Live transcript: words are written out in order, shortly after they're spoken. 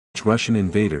catch Russian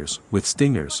invaders with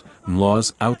Stingers,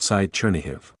 MLAWs outside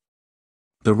Chernihiv.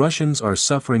 The Russians are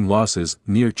suffering losses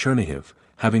near Chernihiv,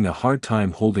 having a hard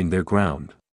time holding their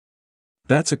ground.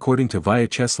 That's according to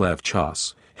Vyacheslav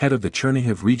Chas, head of the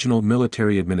Chernihiv Regional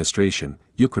Military Administration,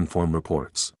 Ukrinform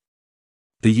reports.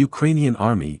 The Ukrainian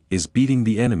army is beating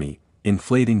the enemy,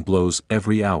 inflating blows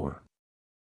every hour.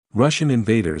 Russian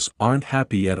invaders aren't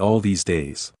happy at all these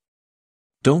days.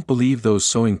 Don't believe those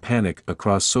sowing panic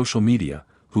across social media,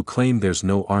 who claim there's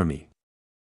no army.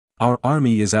 Our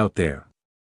army is out there.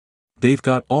 They've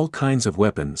got all kinds of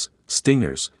weapons,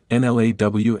 Stingers,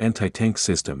 NLAW anti-tank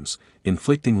systems,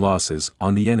 inflicting losses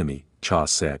on the enemy,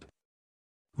 Chas said.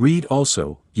 Read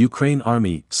also, Ukraine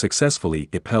army successfully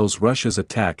repels Russia's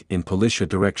attack in Polishcha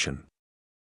direction.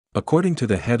 According to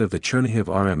the head of the Chernihiv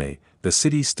RMA, the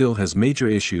city still has major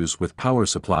issues with power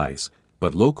supplies,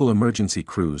 but local emergency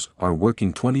crews are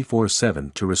working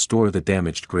 24/7 to restore the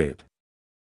damaged grid.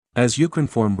 As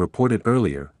Ukrinform reported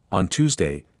earlier, on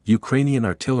Tuesday, Ukrainian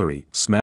artillery smashed